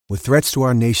With threats to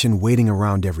our nation waiting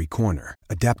around every corner,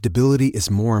 adaptability is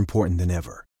more important than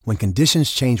ever. When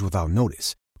conditions change without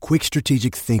notice, quick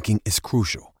strategic thinking is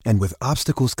crucial. And with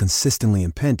obstacles consistently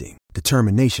impending,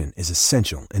 determination is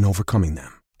essential in overcoming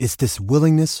them. It's this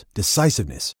willingness,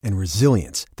 decisiveness, and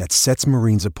resilience that sets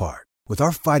Marines apart. With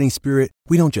our fighting spirit,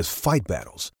 we don't just fight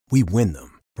battles, we win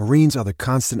them. Marines are the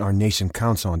constant our nation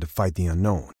counts on to fight the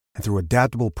unknown. And through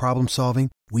adaptable problem solving,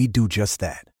 we do just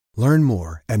that. Learn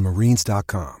more at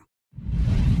marines.com.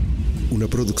 Una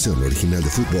producción original de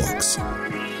Footbox.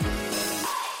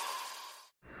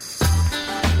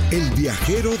 El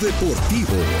viajero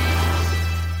deportivo.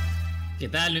 ¿Qué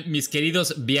tal, mis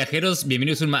queridos viajeros?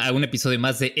 Bienvenidos a un episodio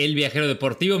más de El Viajero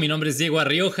Deportivo. Mi nombre es Diego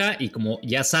Arrioja y como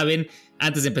ya saben,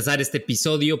 antes de empezar este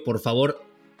episodio, por favor,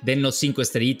 dennos 5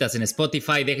 estrellitas en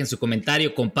Spotify, dejen su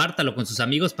comentario, compártalo con sus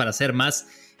amigos para hacer más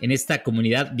en esta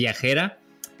comunidad viajera.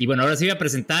 Y bueno, ahora sí voy a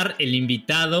presentar el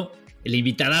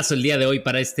invitadazo el día de hoy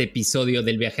para este episodio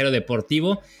del Viajero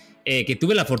Deportivo, que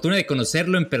tuve la fortuna de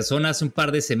conocerlo en persona hace un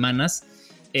par de semanas.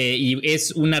 Y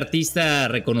es un artista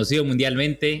reconocido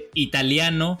mundialmente,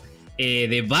 italiano,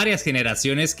 de varias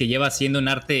generaciones, que lleva haciendo un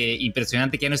arte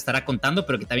impresionante que ya nos estará contando,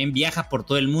 pero que también viaja por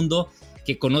todo el mundo,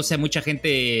 que conoce a mucha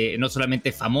gente, no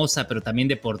solamente famosa, pero también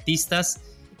deportistas,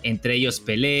 entre ellos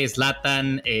Pele,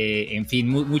 Zlatan, en fin,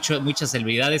 muchas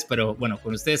celebridades. Pero bueno,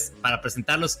 con ustedes para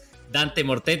presentarlos, Dante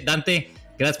Mortet. Dante,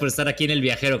 gracias por estar aquí en El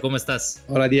Viajero, ¿cómo estás?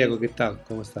 Hola Diego, ¿qué tal?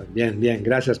 ¿Cómo estás? Bien,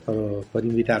 gracias por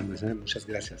invitarme, muchas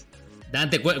gracias.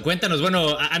 Dante, cuéntanos,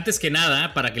 bueno, antes que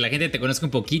nada, para que la gente te conozca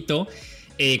un poquito,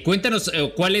 cuéntanos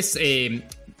cuál es, qué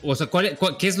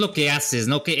es lo que haces,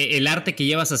 ¿no? El arte que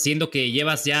llevas haciendo, que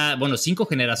llevas ya, 5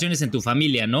 generaciones en tu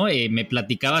familia, ¿no? Me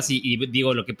platicabas y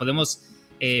digo lo que podemos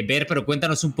ver, pero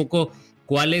cuéntanos un poco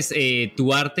cuál es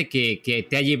tu arte que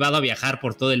te ha llevado a viajar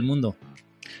por todo el mundo.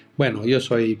 Bueno, yo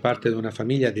soy parte de una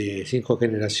familia de 5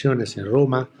 generaciones en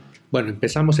Roma. Bueno,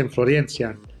 empezamos en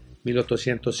Florencia,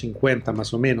 1850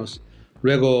 más o menos.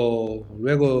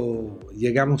 Luego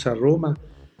llegamos a Roma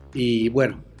y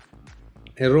bueno,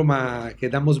 en Roma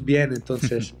quedamos bien,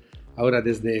 entonces ahora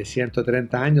desde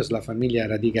 130 años la familia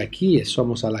radica aquí y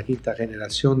somos a la 5ª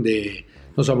generación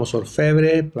no somos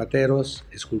orfebres, plateros,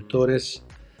 escultores.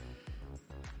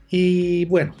 Y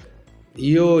bueno,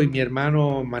 yo y mi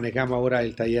hermano manejamos ahora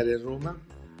el taller de Roma,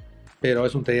 pero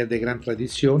es un taller de gran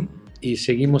tradición y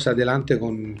seguimos adelante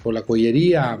con la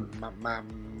joyería,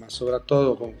 sobre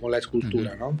todo con la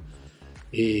escultura, ¿no?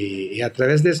 Y a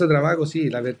través de ese trabajo, sí,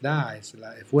 la verdad,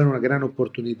 fue una gran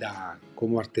oportunidad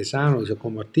como artesanos y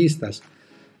como artistas.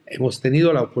 Hemos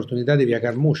tenido la oportunidad de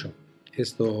viajar mucho.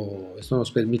 Esto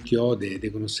nos permitió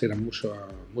de conocer a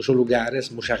muchos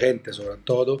lugares, mucha gente sobre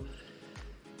todo,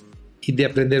 y de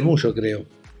aprender mucho, creo,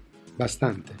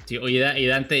 bastante. Sí, oye, y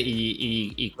Dante,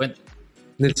 y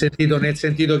Nel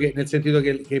sentido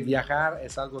que viajar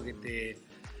es algo que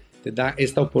te da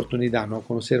esta oportunidad, ¿no?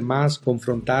 Conocer más,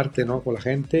 confrontarte, ¿no? con la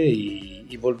gente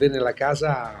y volver a la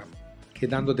casa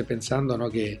quedándote pensando, ¿no?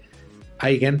 que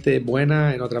hay gente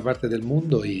buena en otra parte del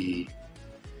mundo y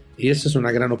eso es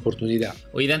una gran oportunidad.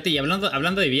 Oye, Dante, y hablando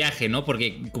de viaje, ¿no?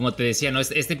 Porque como te decía, ¿no?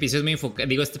 Este episodio es muy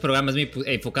enfocado, este programa es muy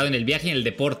enfocado en el viaje y en el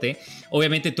deporte.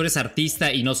 Obviamente tú eres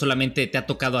artista y no solamente te ha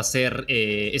tocado hacer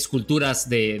esculturas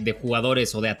de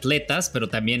jugadores o de atletas, pero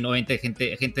también obviamente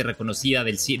gente reconocida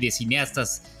de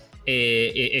cineastas,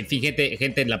 en fin,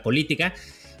 gente en la política.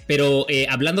 Pero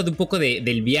hablando de un poco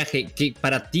del viaje,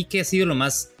 para ti, ¿qué ha sido lo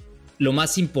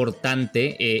más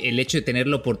importante, el hecho de tener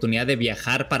la oportunidad de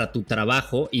viajar para tu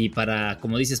trabajo y para,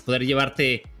 como dices, poder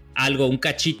llevarte algo, un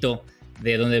cachito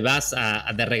de donde vas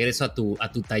de regreso a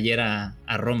tu taller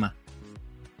a Roma?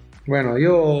 Bueno,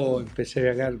 yo empecé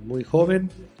a viajar muy joven,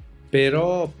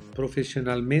 pero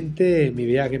profesionalmente mi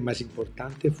viaje más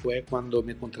importante fue cuando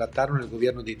me contrataron el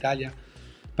gobierno de Italia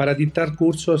para dictar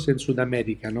cursos en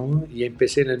Sudamérica, ¿no? Y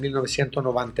empecé en el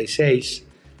 1996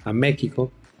 a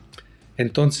México.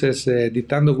 Entonces,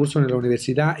 dictando cursos en la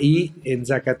universidad y en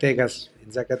Zacatecas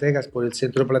por el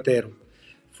centro platero.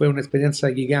 Fue una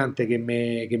experiencia gigante que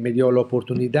me dio la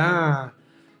oportunidad.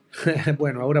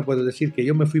 Bueno, ahora puedo decir que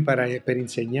yo me fui para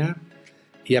enseñar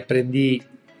y aprendí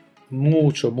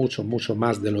mucho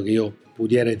más de lo que yo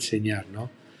pudiera enseñar, ¿no?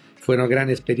 Fue una gran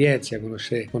experiencia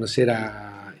conocer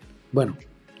a... Bueno,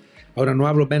 ahora no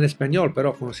hablo bien español,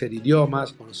 pero conocer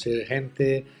idiomas, conocer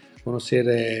gente,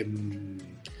 conocer...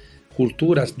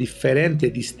 culturas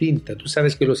diferentes, distintas. Tú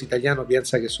sabes que los italianos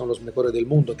piensan que son los mejores del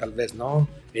mundo, tal vez, ¿no?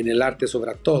 En el arte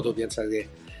sobre todo, piensan que...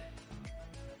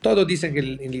 Todos dicen que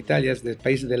en Italia es el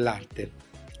país del arte.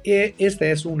 Y esta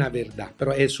es una verdad,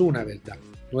 pero es una verdad.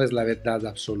 no es la verdad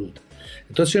absoluta.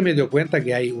 Entonces yo me doy cuenta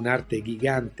que hay un arte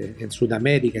gigante en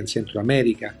Sudamérica, en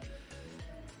Centroamérica,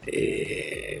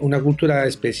 una cultura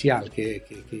especial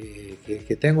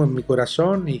que tengo en mi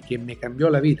corazón y que me cambió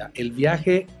la vida. El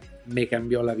viaje me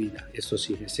cambió la vida, eso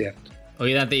sí, es cierto.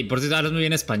 Oye, Dante, y por cierto hablas muy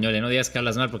bien español, ¿eh? No digas que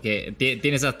hablas mal porque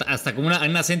tienes hasta como un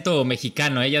acento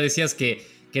mexicano, ¿eh? Ya decías que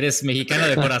eres mexicano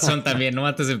de corazón también, ¿no?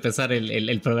 Antes de empezar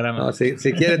el programa. No, si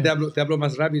quieres te hablo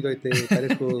más rápido y te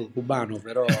parezco cubano,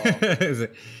 Sí.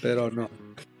 pero no.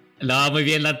 No, muy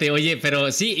bien, Dante. Oye,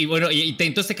 pero sí, y bueno,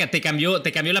 entonces te cambió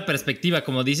la perspectiva,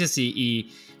 como dices,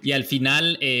 y al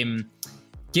final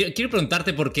quiero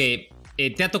preguntarte porque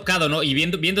te ha tocado, ¿no? Y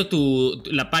viendo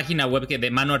la página web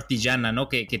de mano artillana, ¿no?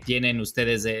 Que tienen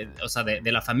ustedes, o sea,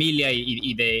 de la familia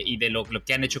y de lo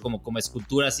que han hecho como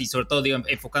esculturas y sobre todo, digo,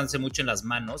 enfocándose mucho en las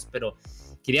manos, pero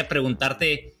quería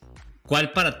preguntarte,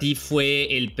 ¿cuál para ti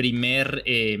fue el primer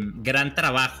gran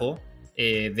trabajo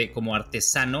como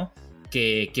artesano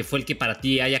que fue el que para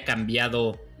ti haya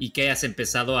cambiado y que hayas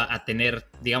empezado a tener,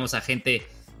 digamos, a gente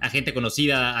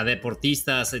conocida, a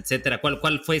deportistas, etcétera?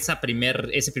 ¿Cuál fue ese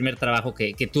primer trabajo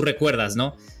que tú recuerdas,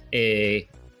 ¿no?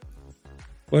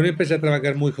 Bueno, yo empecé a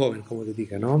trabajar muy joven, como te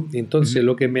dije, ¿no? Entonces,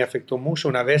 lo que me afectó mucho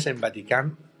una vez en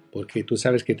Vaticano, porque tú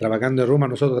sabes que trabajando en Roma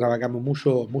nosotros trabajamos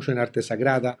mucho en arte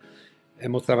sagrada,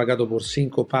 hemos trabajado por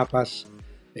 5 papas,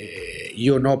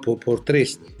 yo no por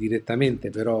 3 directamente,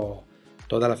 pero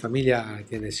toda la familia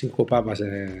tiene 5 papas,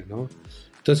 ¿no?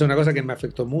 Entonces una cosa que me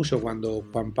afectó mucho cuando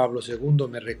Juan Pablo II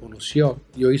me reconoció,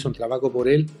 yo hice un trabajo por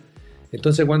él,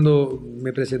 entonces cuando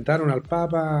me presentaron al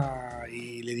Papa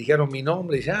y le dijeron mi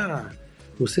nombre, dice,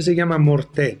 usted se llama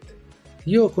Mortet,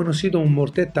 yo he conocido un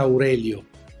Mortet Aurelio,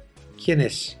 ¿quién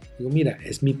es? Digo, mira,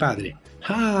 es mi padre.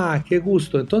 Qué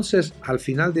gusto. Entonces al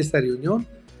final de esta reunión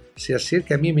se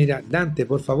acerca a mí y me dirá, Dante,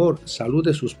 por favor,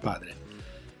 salude a sus padres.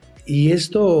 Y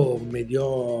esto me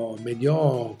dio,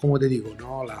 ¿cómo te digo?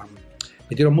 ¿No?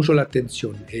 Me dio mucho la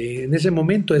atención. En ese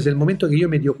momento es el momento que yo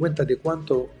me di cuenta de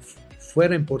cuánto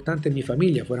fuera importante mi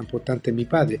familia, fuera importante mi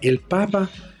padre. El Papa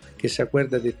que se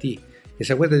acuerda de ti, que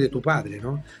se acuerda de tu padre,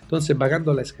 ¿no? Entonces,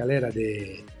 bajando la escalera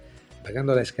del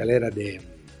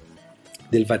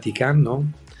Vaticano,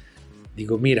 ¿no?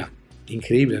 Digo, mira,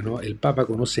 increíble, ¿no? El Papa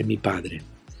conoce a mi padre.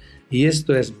 Y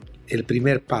esto es el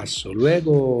primer paso.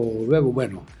 Luego,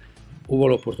 bueno, hubo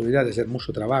la oportunidad de hacer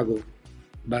mucho trabajo.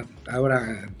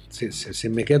 Ahora se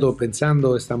me quedo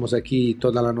pensando, estamos aquí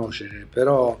toda la noche,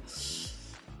 pero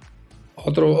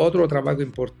otro trabajo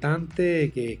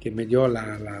importante que me dio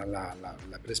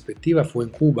la perspectiva fue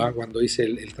en Cuba, cuando hice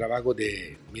el trabajo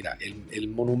de, mira, el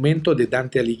monumento de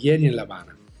Dante Alighieri en La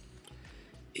Habana.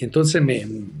 Entonces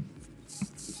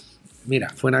mira,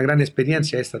 fue una gran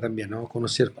experiencia esta también, ¿no?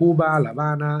 Conocer Cuba, La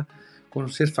Habana,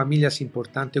 conocer familias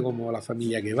importantes como la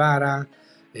familia Guevara,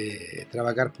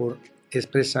 trabajar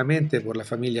expresamente por la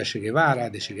familia Che Guevara,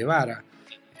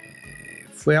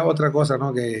 fue otra cosa,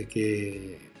 ¿no?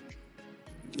 que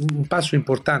un paso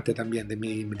importante también de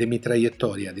mi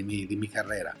trayectoria, de mi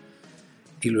carrera.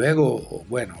 Y luego,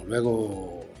 bueno,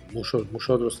 muchos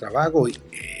otros trabajos,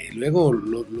 y luego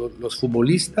los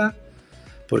futbolistas,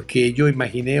 porque yo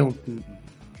imaginé un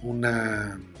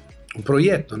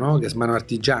proyecto, ¿no? Que es mano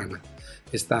artillana.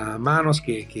 Estas manos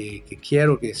que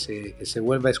quiero que se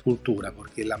vuelva escultura,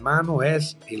 porque la mano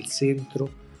es el centro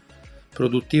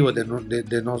productivo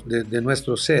de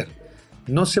nuestro ser.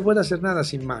 No se puede hacer nada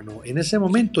sin mano. En ese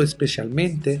momento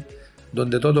especialmente,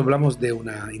 donde todos hablamos de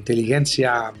una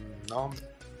inteligencia, ¿no?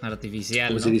 Artificial,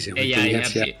 ¿cómo ¿no? se dice? Una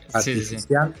inteligencia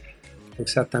artificial. Sí.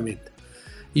 Exactamente.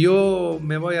 Yo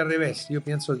me voy al revés. Yo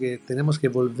pienso que tenemos que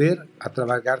volver a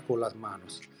trabajar con las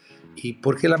manos. Y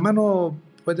porque la mano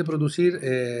puede producir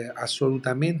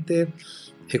absolutamente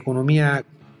economía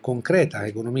concreta,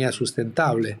 economía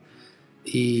sustentable.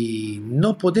 Y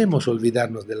no podemos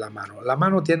olvidarnos de la mano. La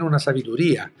mano tiene una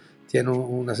sabiduría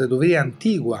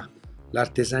antigua. La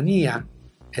artesanía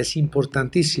es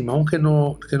importantísima, aunque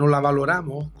no la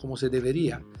valoramos como se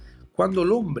debería. Cuando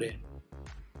el hombre,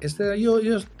 yo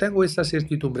tengo esta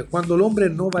certidumbre, cuando el hombre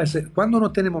no va a ser, cuando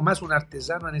no tenemos más un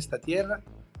artesano en esta tierra,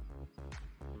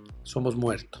 somos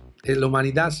muertos. La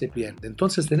humanidad se pierde.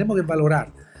 Entonces tenemos que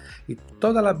valorar. Y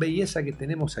toda la belleza que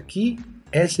tenemos aquí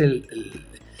es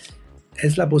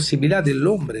la posibilidad del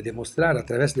hombre de mostrar a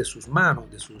través de sus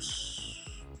manos, de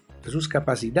sus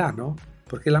capacidades, ¿no?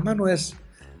 Porque la mano es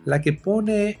la que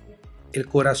pone el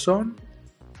corazón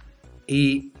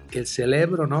y el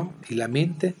cerebro, ¿no? Y la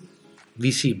mente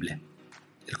visible.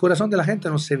 El corazón de la gente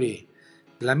no se ve,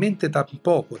 la mente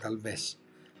tampoco, tal vez,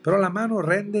 pero la mano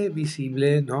rende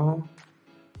visible, ¿no?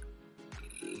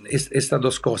 estas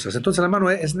dos cosas. Entonces la mano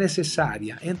es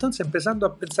necesaria. Entonces empezando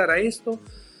a pensar a esto,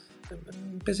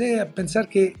 empecé a pensar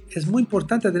que es muy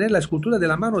importante tener la escultura de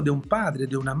la mano de un padre,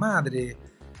 de una madre.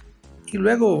 Y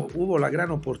luego hubo la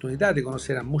gran oportunidad de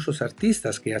conocer a muchos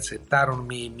artistas que aceptaron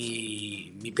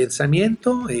mi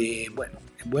pensamiento. Y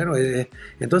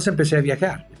entonces empecé a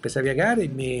viajar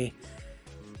y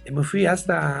me fui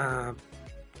hasta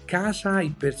casa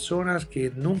y personas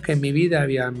que nunca en mi vida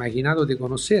había imaginado de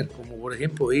conocer, como por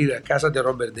ejemplo ir a casa de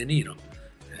Robert De Niro.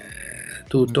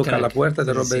 Tú tocas la puerta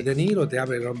de Robert De Niro, te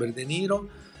abre Robert De Niro,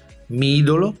 mi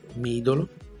ídolo.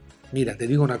 Mira, te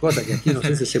digo una cosa que aquí no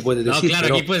sé si se puede decir. No,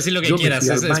 claro, aquí puedes decir lo que quieras,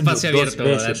 es espacio abierto.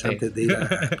 Antes de ir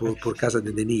por casa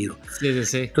de Niro. Sí.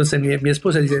 Entonces mi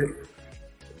esposa dice,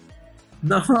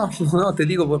 no, te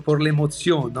digo por la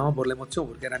emoción, ¿no? Por la emoción,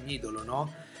 porque era mi ídolo, ¿no?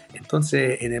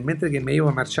 Entonces, en el momento que me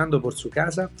iba marchando por su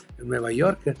casa en Nueva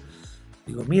York,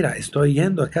 digo, mira, estoy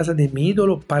yendo a casa de mi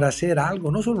ídolo para hacer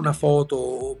algo, no solo una foto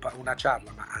o para una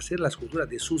charla, ma hacer la escultura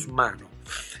de sus manos.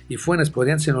 Y fue una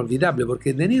experiencia inolvidable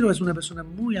porque De Niro es una persona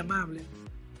muy amable.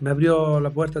 Me abrió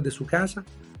la puerta de su casa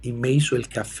y me hizo el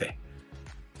café.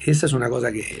 Esa es una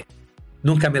cosa que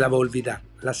nunca me la voy a olvidar,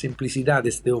 la simplicidad de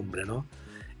este hombre, ¿no?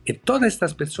 Y todas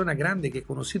estas personas grandes que he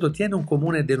conocido tienen un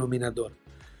común denominador.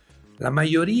 La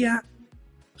mayoría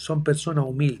son personas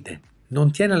humildes. No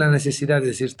tienen la necesidad de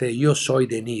decirte yo soy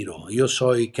De Niro, yo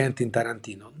soy Quentin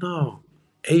Tarantino. No,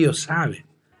 ellos saben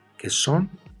que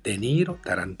son De Niro,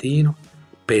 Tarantino,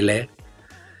 Pele.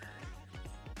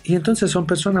 Y entonces son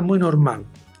personas muy normales.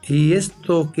 Y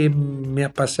esto que me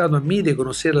ha pasado a mí de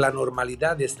conocer la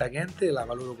normalidad de esta gente, la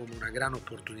valoro como una gran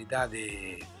oportunidad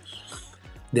de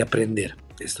aprender.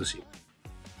 Esto sí.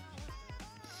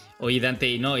 Oye, Dante,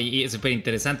 y es súper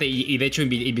interesante. Y de hecho,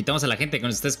 invitamos a la gente que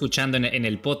nos está escuchando en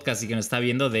el podcast y que nos está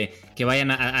viendo de que vayan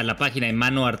a la página de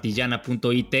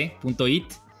manoartillana.it,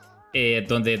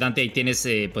 donde Dante ahí tienes,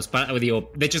 de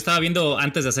hecho estaba viendo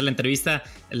antes de hacer la entrevista,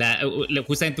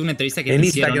 justamente una entrevista que en te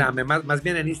Instagram, hicieron. más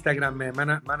bien en Instagram,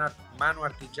 mano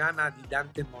artillana di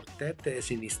Dante Mortet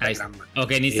es en Instagram.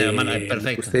 Ok, en Instagram,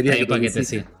 perfecto. Ahí para que te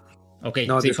siga. Ok,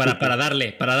 no, sí, para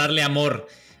darle amor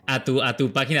a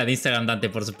tu página de Instagram, Dante,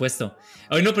 por supuesto.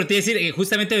 Oye, no, pero te iba a decir,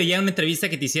 justamente veía una entrevista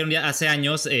que te hicieron ya hace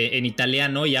años en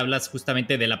italiano y hablas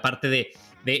justamente de la parte de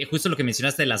justo lo que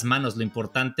mencionaste de las manos, lo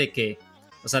importante que,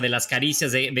 o sea, de las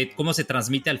caricias, de cómo se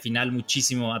transmite al final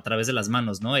muchísimo a través de las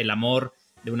manos, ¿no? El amor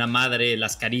de una madre,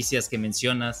 las caricias que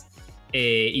mencionas,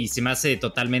 y se me hace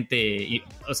totalmente,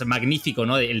 magnífico,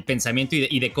 ¿no? El pensamiento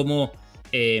y de cómo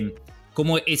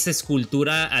esa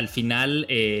escultura al final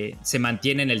se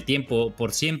mantiene en el tiempo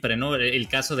por siempre, ¿no? El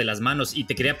caso de las manos. Y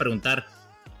te quería preguntar,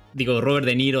 Robert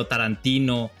De Niro,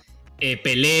 Tarantino,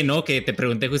 Pelé, ¿no? Que te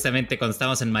pregunté justamente cuando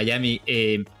estábamos en Miami.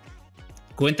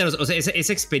 Cuéntanos, o sea,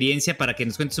 esa experiencia para que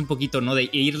nos cuentes un poquito, ¿no? De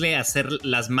irle a hacer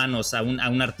las manos a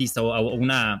un artista o a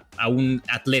un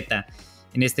atleta,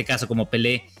 en este caso como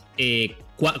Pelé.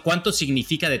 ¿Cuánto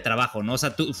significa de trabajo, no? O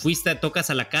sea, tú tocas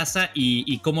a la casa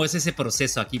y cómo es ese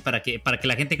proceso aquí para que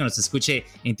la gente que nos escuche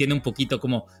entienda un poquito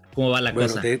cómo va la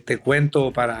cosa. Te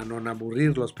cuento para no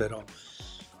aburrirlos, pero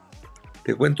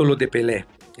te cuento lo de Pelé.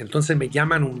 Entonces me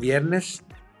llaman un viernes.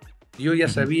 Yo ya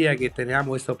sabía que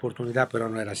teníamos esta oportunidad, pero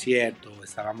no era cierto.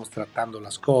 Estábamos tratando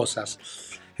las cosas.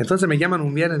 Entonces me llaman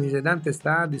un viernes y dicen, Dante,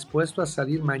 ¿está dispuesto a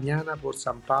salir mañana por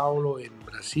San Paulo en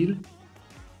Brasil?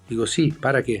 Digo, sí,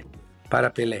 ¿para qué?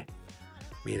 Para Pelé.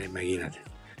 Mira, imagínate.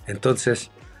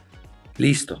 Entonces,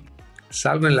 listo.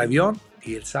 Salgo en el avión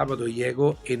y el sábado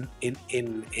llego en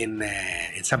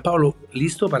San Paulo,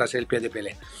 listo para hacer el pie de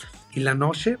Pelé. Y la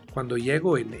noche, cuando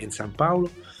llego en San Paulo,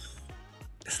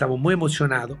 estaba muy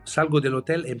emocionado. Salgo del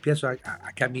hotel, empiezo a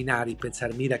caminar y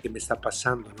pensar, mira qué me está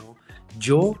pasando, ¿no?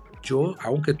 Yo,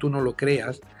 aunque tú no lo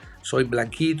creas, soy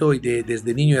blanquito y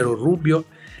desde niño era rubio.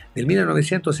 En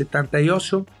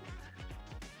 1978,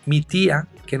 mi tía,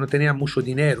 que no tenía mucho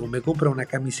dinero, me compra una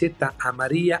camiseta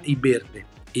amarilla y verde.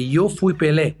 Y yo fui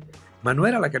Pelé, pero no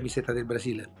era la camiseta del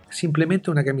Brasil,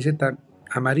 simplemente una camiseta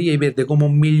amarilla y verde, como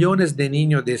millones de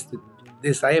niños de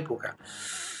esa época.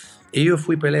 Y yo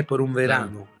fui Pelé por un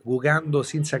verano, jugando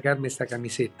sin sacarme esta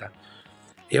camiseta.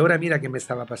 Y ahora mira qué me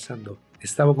estaba pasando.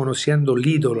 Estaba conociendo el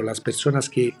ídolo, las personas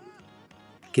que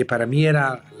para mí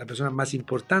era la persona más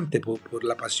importante por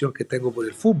la pasión que tengo por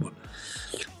el fútbol.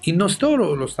 Y no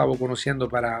solo lo estaba conociendo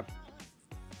para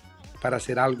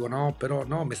hacer algo, ¿no? Pero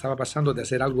no, me estaba pasando de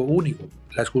hacer algo único.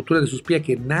 La escultura de sus pies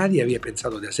que nadie había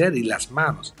pensado de hacer y las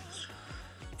manos.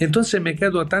 Entonces me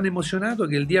quedo tan emocionado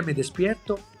que el día me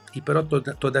despierto y pero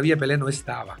todavía Pelé no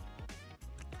estaba.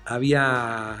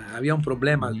 había un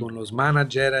problema con los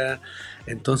managers,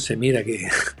 entonces mira que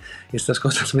estas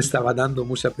cosas me estaba dando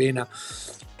mucha pena.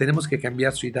 Tenemos que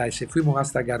cambiar ciudad y se fuimos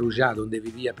hasta Garujá, donde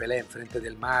vivía Pelé, enfrente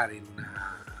del mar, en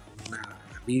una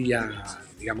villa,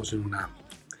 digamos, en un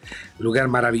lugar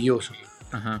maravilloso.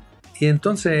 Ajá. Y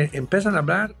entonces empiezan a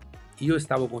hablar y yo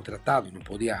estaba contratado,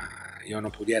 yo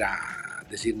no pudiera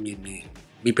decir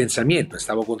mi pensamiento,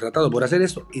 estaba contratado por hacer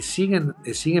esto y siguen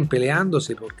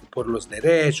peleándose por los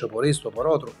derechos, por esto, por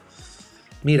otro.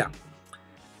 Mira,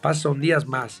 pasan días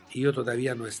más y yo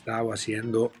todavía no estaba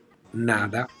haciendo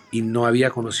nada y no había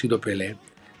conocido Pelé.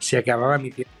 Se acababa mi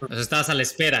tiempo. O sea, estabas a la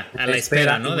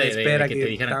espera, ¿no? De que te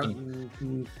dijeran.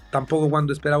 Tampoco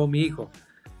cuando esperaba mi hijo.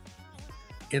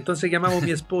 Entonces llamaba a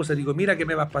mi esposa, digo, mira qué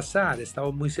me va a pasar,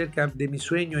 estaba muy cerca de mi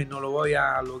sueño y no lo voy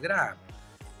a lograr.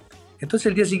 Entonces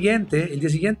el día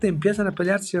siguiente empiezan a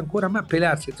pelearse ancora más,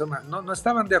 insomma, no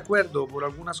estaban de acuerdo por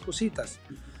algunas cositas.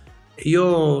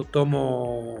 Yo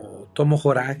tomo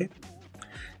coraje,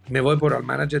 me voy por el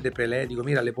manager de Pelé, digo,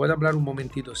 mira, ¿le puedo hablar un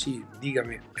momentito? Sí,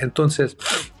 dígame. Entonces,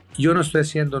 yo no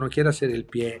quiero hacer el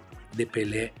pie de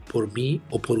Pelé por mí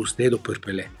o por usted o por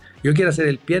Pelé. Yo quiero hacer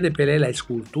el pie de Pelé, la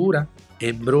escultura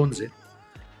en bronce,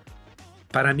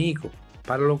 para mi hijo,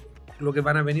 para lo que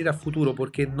van a venir a futuro,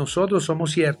 porque nosotros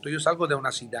somos ciertos. Yo salgo de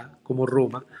una ciudad como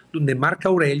Roma, donde Marco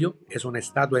Aurelio es una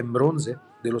estatua en bronce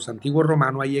de los antiguos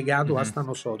romanos, ha llegado hasta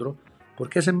nosotros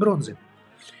porque es en bronce.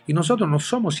 Y nosotros no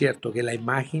somos ciertos que la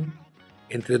imagen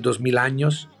entre 2000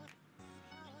 años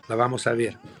la vamos a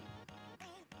ver.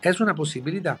 Es una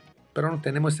posibilidad, pero no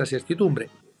tenemos esta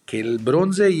certidumbre. Que el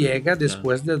bronce llega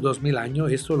después de 2000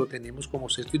 años, esto lo tenemos como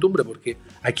certidumbre, porque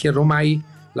aquí en Roma hay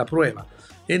la prueba.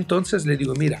 Entonces le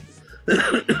digo, mira,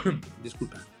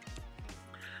 disculpa,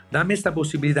 dame esta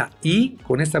posibilidad, y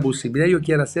con esta posibilidad yo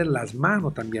quiero hacer las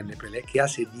manos también de Pelé, que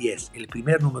hace 10, el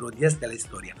primer número 10 de la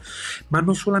historia. Pero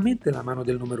no solamente la mano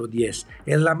del número 10,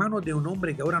 es la mano de un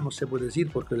hombre que ahora no se puede decir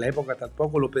porque la época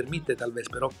tampoco lo permite tal vez,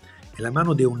 pero es la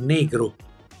mano de un negro.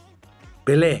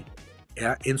 Pelé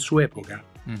en su época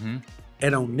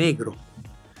era un negro,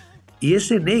 y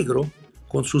ese negro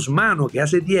con sus manos que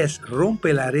hace 10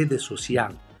 rompe la red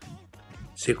social,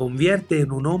 se convierte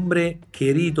en un hombre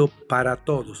querido para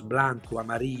todos, blanco,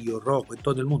 amarillo, rojo, en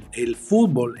todo el mundo. El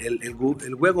fútbol,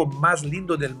 el juego más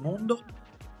lindo del mundo,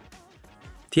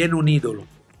 tiene un ídolo.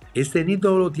 Este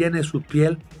ídolo tiene su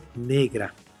piel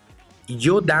negra. Y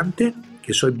yo, Dante,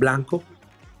 que soy blanco,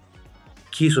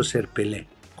 quiso ser Pelé,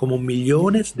 como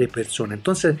millones de personas.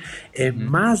 Entonces, es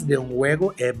más de un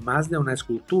juego, es más de una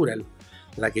escultura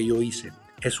la que yo hice.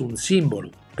 Es un símbolo.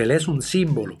 Pelé es un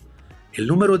símbolo. El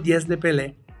número 10 de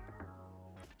Pelé,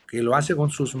 que lo hace con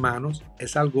sus manos,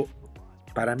 es algo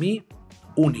para mí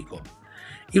único.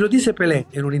 Y lo dice Pelé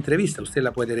en una entrevista, usted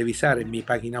la puede revisar en mi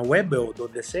página web o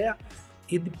donde sea,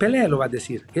 y Pelé lo va a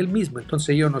decir, él mismo.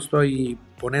 Entonces yo no estoy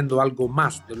poniendo algo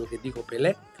más de lo que dijo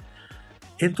Pelé.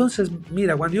 Entonces,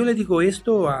 mira, cuando yo le digo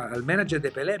esto al manager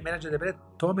de Pelé, el manager de Pelé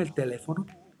toma el teléfono,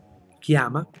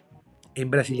 llama, en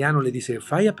brasiliano le dice,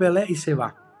 fai a Pelé y se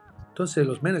va. Entonces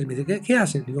los managers me dicen, ¿qué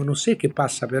hacen? Digo, no sé qué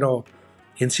pasa, pero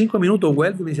en 5 minutos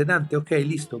vuelve y me dice, Dante, ok,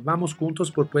 listo, vamos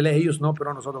juntos por Pelé. Ellos no,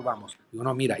 pero nosotros vamos. Digo,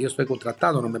 no, mira, yo estoy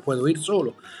contratado, no me puedo ir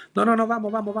solo. No,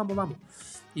 vamos.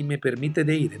 Y me permite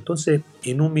de ir. Entonces,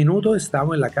 en un minuto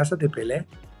estaba en la casa de Pelé.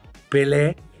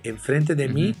 Pelé, enfrente de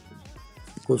mí,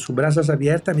 con sus brazos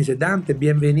abiertos, me dice, Dante,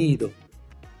 bienvenido.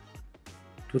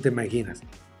 Tú te imaginas.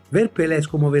 Ver Pelé es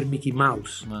como ver Mickey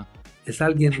Mouse. Es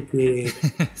alguien que...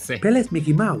 sí. Pelé es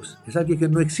Mickey Mouse, es alguien que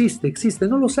no existe,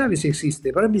 no lo sabe si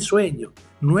existe, pero es mi sueño,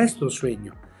 nuestro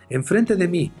sueño, enfrente de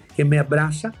mí, que me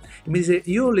abraza y me dice,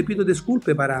 yo le pido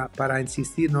disculpas para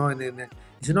insistir, ¿no?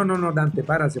 Dice, no, Dante,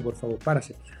 párase, por favor,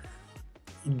 párase.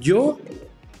 Yo,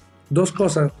 2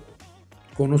 cosas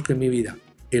conozco en mi vida,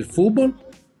 el fútbol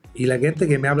y la gente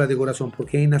que me habla de corazón,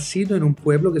 porque he nacido en un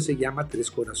pueblo que se llama Tres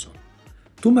Corazones.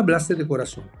 Tú me hablaste de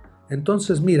corazón,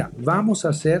 entonces mira, vamos a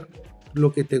hacer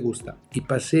lo que te gusta. Y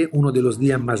pasé uno de los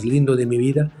días más lindos de mi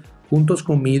vida juntos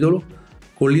con mi ídolo,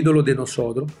 con el ídolo de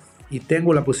nosotros, y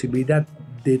tengo la posibilidad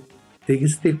de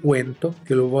este cuento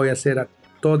que lo voy a hacer a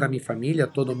toda mi familia,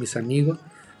 a todos mis amigos,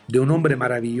 de un hombre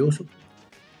maravilloso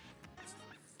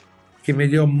que me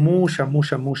dio mucha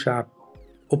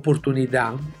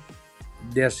oportunidad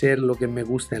de hacer lo que me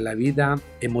gusta en la vida,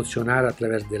 emocionar a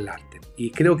través del arte.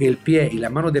 Y creo que el pie y la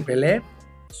mano de Pelé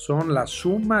son la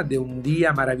suma de un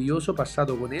día maravilloso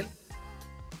pasado con él,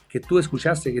 que tú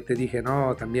escuchaste que te dije,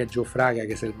 no, también Joe Fraga,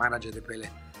 que es el manager de Pelé,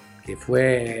 que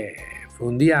fue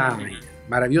un día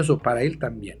maravilloso para él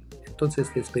también. Entonces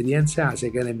esta experiencia se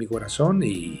queda en mi corazón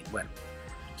y bueno,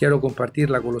 quiero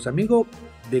compartirla con los amigos,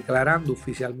 declarando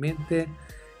oficialmente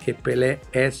que Pelé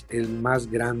es el más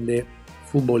grande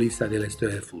futbolista de la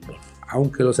historia del fútbol.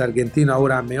 Aunque los argentinos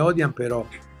ahora me odian, pero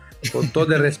con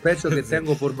todo el respeto que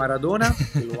tengo por Maradona,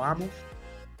 que lo amo,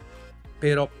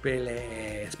 pero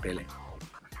Pelé es Pelé.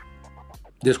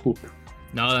 Disculpa.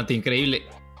 No, Dante, increíble.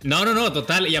 No,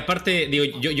 total. Y aparte, digo,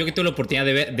 yo que tuve la oportunidad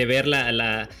de ver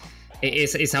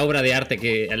esa obra de arte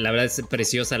que la verdad es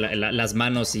preciosa, las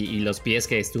manos y los pies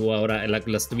que estuvo ahora,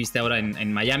 las tuviste ahora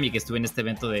en Miami, que estuve en este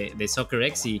evento de Soccer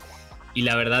X y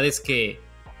la verdad es que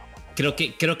creo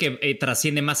que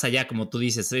trasciende más allá, como tú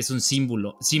dices, es un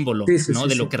símbolo, sí, ¿no?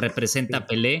 De lo que representa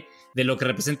Pelé, de lo que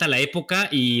representa la época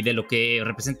y de lo que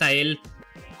representa él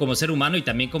como ser humano y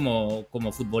también como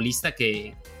futbolista,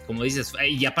 que, como dices,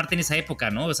 y aparte en esa época,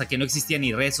 ¿no? O sea, que no existían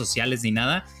ni redes sociales ni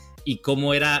nada, y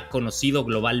cómo era conocido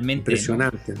globalmente.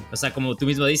 Impresionante. ¿No? O sea, como tú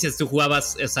mismo dices, tú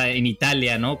jugabas, o sea, en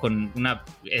Italia, ¿no? Con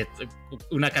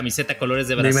una camiseta colores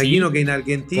de Brasil. Me imagino que en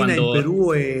Argentina, en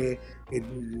Perú,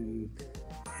 en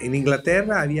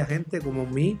Inglaterra había gente como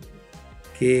mí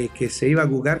que se iba a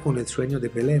jugar con el sueño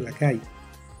de Pelé en la calle.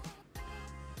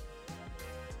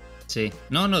 Sí,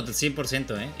 no,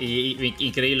 100%, y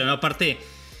increíble, ¿no? Aparte,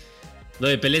 lo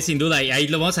de Pelé sin duda, y ahí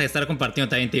lo vamos a estar compartiendo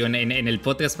también, te digo, en el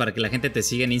podcast para que la gente te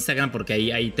siga en Instagram, porque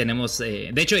ahí tenemos,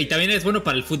 de hecho, y también es bueno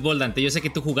para el fútbol, Dante, yo sé que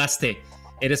tú jugaste,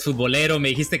 eres futbolero, me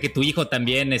dijiste que tu hijo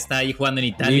también está ahí jugando en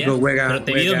Italia, pero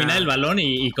te vi dominar el balón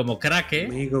y como crack, ¿eh?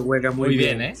 Mi hijo juega muy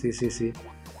bien, ¿eh? Sí.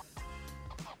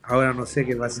 Ahora no sé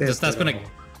qué va a hacer. Tú estás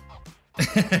conectado.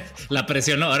 La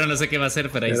presionó, ahora no sé qué va a hacer,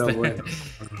 pero ahí está. Bueno.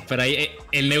 Pero ahí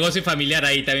el negocio familiar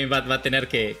ahí también va a tener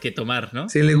que tomar, ¿no?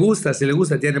 Se le gusta,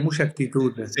 tiene mucha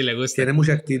actitud. Sí, le gusta. Tiene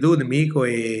mucha actitud mi hijo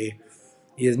y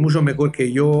es mucho mejor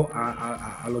que yo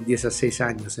a los 16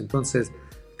 años. Entonces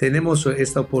tenemos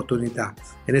esta oportunidad.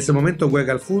 En ese momento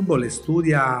juega al fútbol,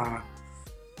 estudia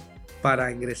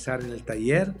para ingresar en el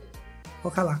taller.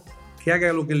 Ojalá que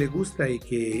haga lo que le gusta y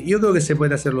que yo creo que se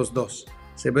puede hacer los dos.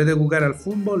 Se puede jugar al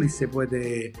fútbol y se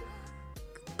puede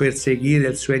perseguir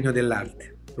el sueño del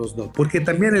arte, los dos. Porque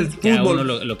también el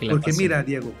fútbol, porque mira,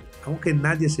 Diego, aunque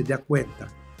nadie se dé cuenta,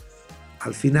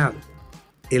 al final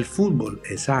el fútbol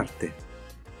es arte.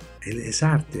 Es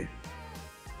arte.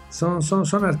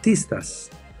 Son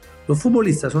artistas. Los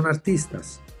futbolistas son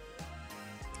artistas.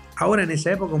 Ahora en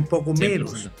esa época un poco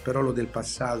menos, pero lo del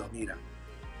pasado, mira.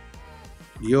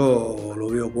 Yo lo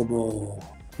veo como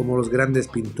los grandes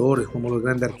pintores, como los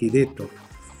grandes arquitectos.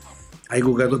 Hay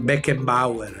jugadores,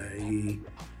 Beckenbauer y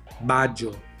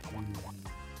Baggio.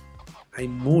 Hay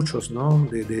muchos, ¿no?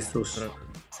 De estos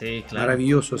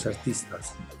maravillosos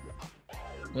artistas.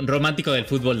 Un romántico del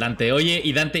fútbol, Dante. Oye,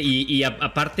 y Dante, y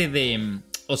aparte de,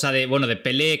 o sea, de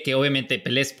Pelé, que obviamente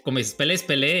Pelé es, como dices, Pelé es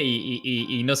Pelé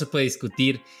y no se puede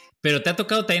discutir, pero te ha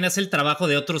tocado también hacer el trabajo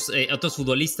de otros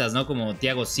futbolistas, ¿no? Como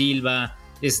Thiago Silva,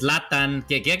 Zlatan,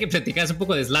 que hay que platicar un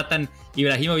poco de Zlatan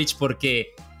Ibrahimovic,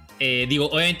 porque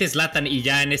obviamente Zlatan, y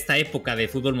ya en esta época de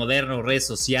fútbol moderno, redes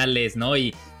sociales, ¿no?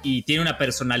 Y tiene una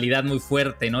personalidad muy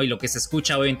fuerte, ¿no? Y lo que se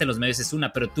escucha obviamente en los medios es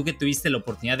una, pero tú que tuviste la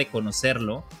oportunidad de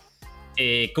conocerlo,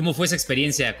 ¿cómo fue esa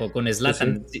experiencia con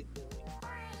Zlatan? Sí.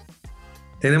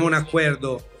 Tenemos un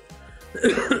acuerdo.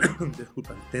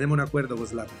 Disculpa, tenemos un acuerdo con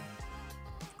Zlatan.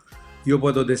 Yo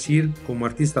puedo decir como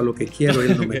artista lo que quiero,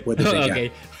 él no me puede pegar.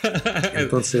 Okay.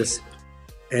 Entonces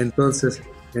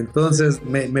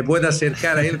me puedo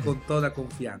acercar a él con toda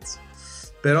confianza.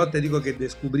 Pero te digo que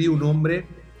descubrí un hombre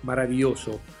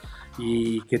maravilloso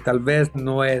y que tal vez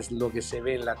no es lo que se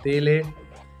ve en la tele.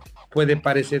 Puede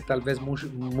parecer tal vez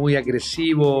muy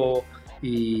agresivo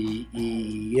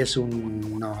y eso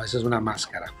es una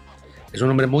máscara. Es un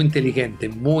hombre muy inteligente,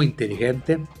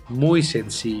 muy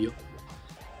sencillo,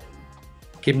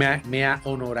 que me ha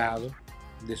honorado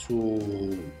de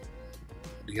su,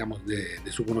 digamos,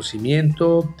 de su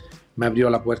conocimiento. Me abrió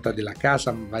la puerta de la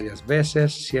casa varias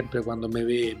veces, siempre cuando me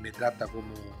ve me trata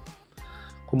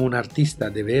como un artista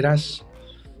de veras.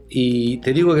 Y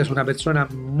te digo que es una persona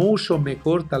mucho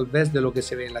mejor tal vez de lo que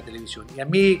se ve en la televisión. Y a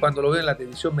mí cuando lo veo en la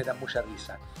televisión me da mucha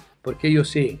risa, porque yo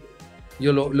sé,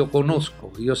 yo lo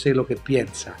conozco, yo sé lo que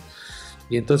piensa.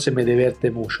 Y entonces me divierte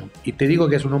mucho. Y te digo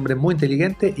que es un hombre muy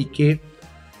inteligente y que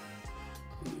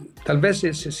tal vez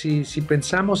si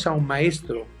pensamos a un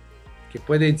maestro que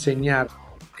puede enseñar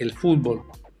el fútbol,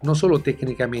 no solo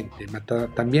técnicamente, pero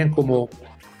también como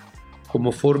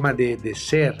forma de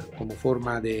ser, como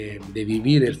forma de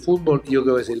vivir el fútbol, yo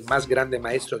creo que es el más grande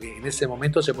maestro que en este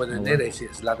momento se puede tener, es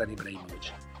Zlatan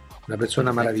Ibrahimovic. Una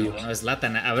persona maravillosa. No,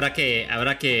 Zlatan, habrá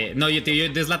que... No, yo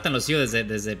de Zlatan lo sigo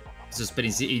desde sus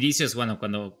inicios, bueno,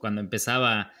 cuando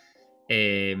empezaba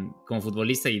como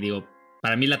futbolista, y digo,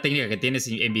 para mí la técnica que tiene es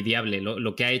envidiable,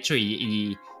 lo que ha hecho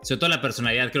y sobre todo la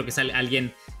personalidad. Creo que es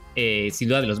alguien sin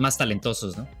duda de los más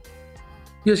talentosos, ¿no?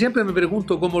 Yo siempre me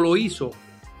pregunto cómo lo hizo,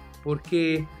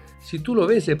 porque si tú lo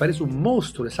ves, parece un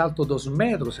monstruo, es alto 2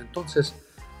 metros, entonces,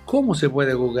 ¿cómo se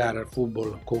puede jugar al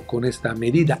fútbol con esta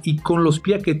medida y con los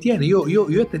pies que tiene? Yo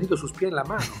he tenido sus pies en la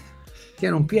mano,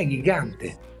 tiene un pie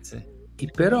gigante, Sí.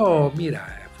 Pero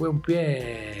mira, fue un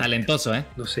pie... Talentoso, ¿eh?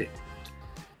 No sé.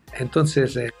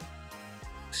 Entonces,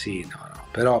 sí,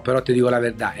 no, pero te digo la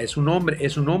verdad, es un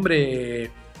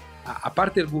hombre,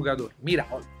 aparte del jugador, mira,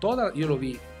 yo lo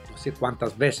vi no sé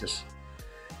cuántas veces,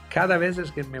 cada vez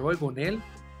que me voy con él,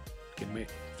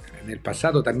 en el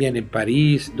pasado también en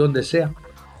París, donde sea,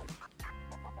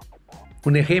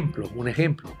 un ejemplo,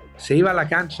 se iba a la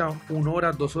cancha 1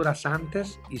 hora, 2 horas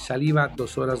antes y salía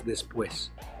 2 horas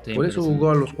después. Sí, por eso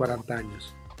jugó a los 40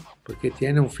 años, porque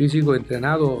tiene un físico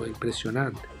entrenado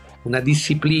impresionante, una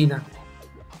disciplina.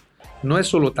 No es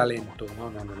solo talento,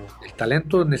 no. El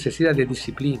talento necesita de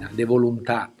disciplina, de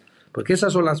voluntad, porque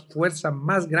esas son las fuerzas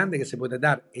más grandes que se puede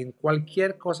dar en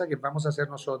cualquier cosa que vamos a hacer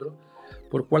nosotros.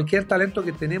 Por cualquier talento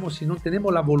que tenemos, si no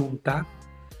tenemos la voluntad,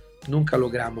 nunca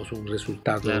logramos un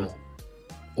resultado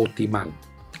optimal.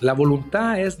 La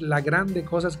voluntad es la grande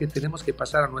cosa que tenemos que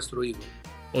pasar a nuestro hijo.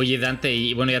 Oye, Dante,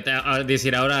 y bueno, ya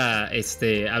decir ahora,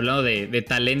 hablando de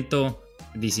talento,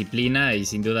 disciplina, y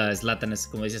sin duda Zlatan es,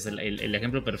 como dices, el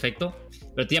ejemplo perfecto.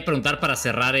 Pero te iba a preguntar para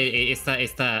cerrar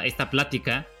esta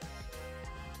plática,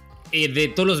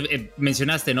 de todos los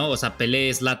mencionaste, ¿no? O sea,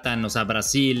 Pelé, Zlatan, o sea,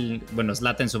 Brasil, bueno,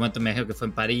 Zlatan en su momento me imagino que fue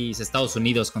en París, Estados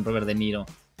Unidos con Robert De Niro,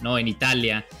 ¿no? En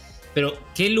Italia. Pero,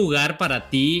 ¿qué lugar para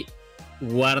ti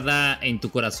guarda en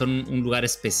tu corazón un lugar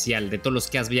especial de todos los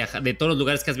que has viajado, de todos los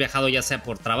lugares que has viajado, ya sea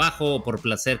por trabajo o por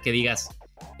placer, que digas,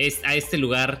 a este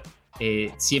lugar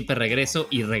siempre regreso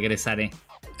y regresaré?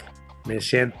 Me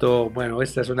siento, bueno,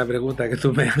 esta es una pregunta que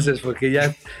tú me haces porque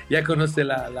ya conoces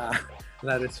la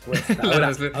respuesta.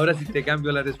 Ahora si te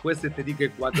cambio la respuesta y te digo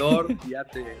Ecuador, ya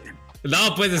te...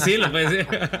 No, puedes decirlo, puedes decir.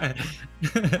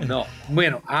 No,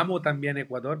 bueno, amo también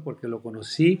Ecuador porque lo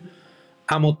conocí.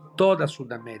 Amo toda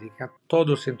Sudamérica,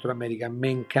 todo Centroamérica, me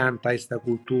encanta esta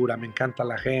cultura, me encanta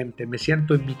la gente, me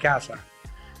siento en mi casa,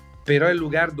 pero es el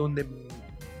lugar donde,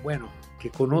 bueno, que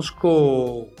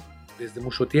conozco desde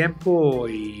mucho tiempo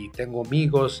y tengo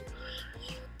amigos,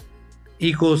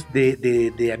 hijos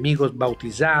de amigos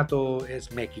bautizados,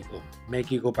 es México.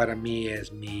 México para mí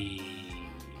es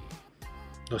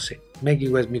no sé,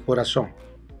 México es mi corazón,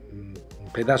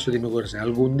 un pedazo de mi corazón.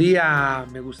 Algún día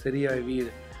me gustaría vivir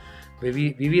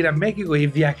en México y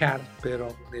viajar,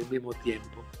 pero al mismo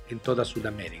tiempo en toda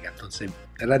Sudamérica. Entonces,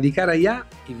 radicar allá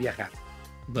y viajar.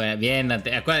 Bueno, bien,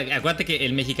 Dante. Acuérdate que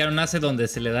el mexicano nace donde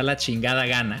se le da la chingada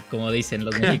gana, como dicen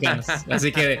los mexicanos.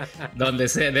 Así que de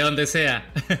donde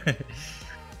sea.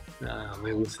 No,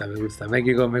 me gusta.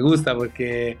 México me gusta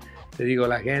porque, te digo,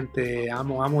 la gente,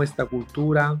 amo esta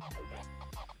cultura.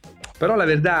 Pero la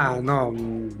verdad, no,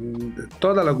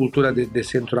 toda la cultura de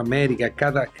Centroamérica,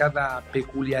 cada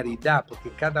peculiaridad,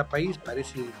 porque cada país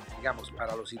parece, digamos,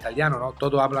 para los italianos, ¿no?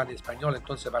 Todos hablan español,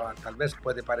 entonces tal vez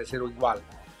puede parecer igual,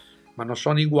 pero no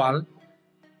son igual,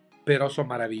 pero son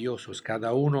maravillosos.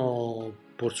 Cada uno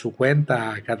por su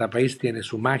cuenta, cada país tiene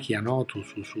su magia, ¿no?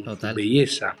 Su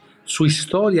belleza, su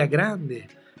historia grande.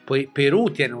 Pues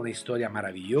Perú tiene una historia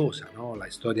maravillosa, ¿no? La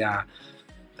historia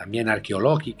también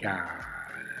arqueológica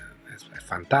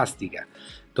fantástica.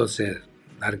 Entonces,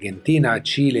 Argentina,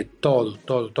 Chile,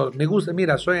 todo. Me gusta,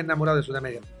 mira, soy enamorado de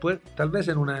Sudamérica. Pues, tal vez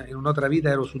en una otra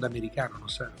vida era sudamericano, no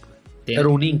sé. Era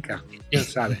un inca, quién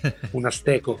sabe, un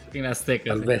azteco. Un azteco.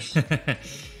 Tal vez.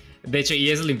 De hecho, y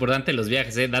eso es lo importante de los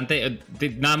viajes, ¿eh? Dante,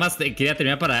 nada más quería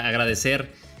terminar para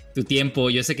agradecer tu tiempo.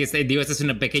 Yo sé que este es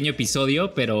un pequeño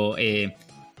episodio, pero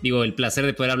el placer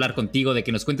de poder hablar contigo, de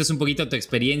que nos cuentes un poquito tu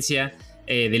experiencia,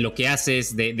 de lo que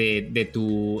haces, de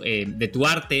tu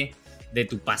arte, de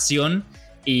tu pasión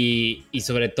y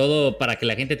sobre todo para que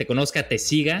la gente te conozca, te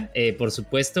siga, por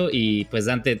supuesto. Y pues,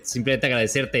 Dante, simplemente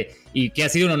agradecerte y que ha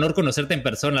sido un honor conocerte en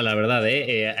persona, la verdad,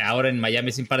 ahora en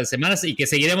Miami hace un par de semanas y que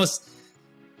seguiremos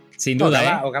sin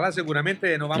duda. Ojalá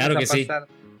seguramente nos vamos a pasar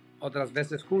otras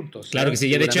veces juntos. Claro que sí.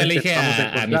 Yo de hecho le dije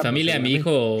a mi familia, a mi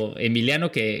hijo Emiliano,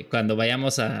 que cuando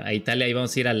vayamos a Italia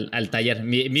íbamos a ir al taller.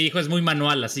 Mi hijo es muy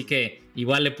manual, así que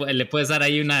igual le puedes dar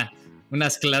ahí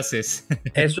unas clases.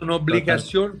 Es una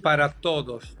obligación para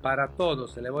todos.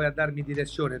 Se le voy a dar mi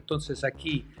dirección. Entonces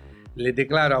aquí le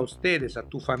declaro a ustedes, a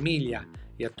tu familia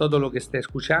y a todo lo que esté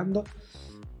escuchando,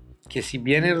 que si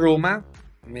viene a Roma,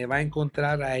 me va a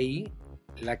encontrar ahí.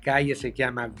 La calle se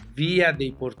llama Via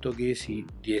dei Portoghesi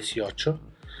 18,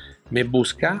 me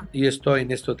busca. Yo estoy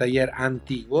en este taller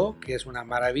antiguo, que es una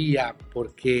maravilla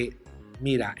porque,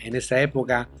 mira, en esa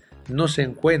época no se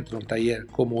encuentra un taller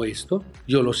como esto.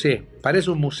 Yo lo sé,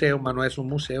 parece un museo, pero no es un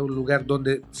museo, un lugar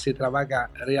donde se trabaja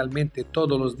realmente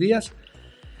todos los días.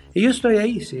 Y yo estoy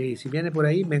ahí, si viene por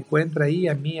ahí, me encuentra ahí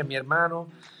a mí, a mi hermano,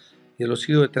 y a los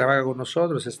hijos que trabajan con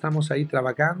nosotros, estamos ahí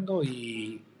trabajando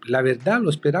y la verdad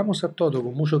lo esperamos a todo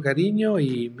con mucho cariño.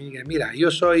 Y mira, yo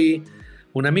soy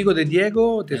un amigo de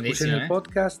Diego, te escuché en el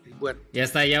podcast y bueno. Ya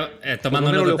está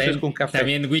tomando nota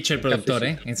también Witcher, el productor,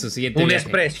 en su siguiente viaje.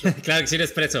 Espresso. Claro que sí, un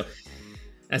espresso.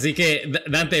 Así que,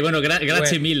 Dante, bueno,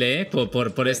 gracias mille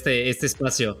por este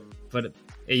espacio.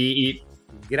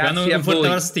 Gracias. Un fuerte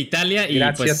abrazo hasta Italia.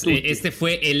 Gracias, y pues este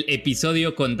fue el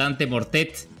episodio con Dante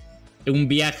Mortet. Un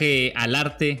viaje al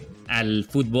arte, al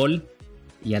fútbol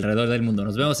y alrededor del mundo.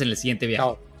 Nos vemos en el siguiente viaje.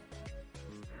 Chao.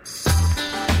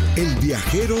 El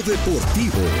Viajero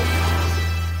Deportivo.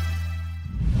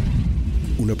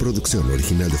 Una producción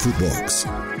original de Footbox.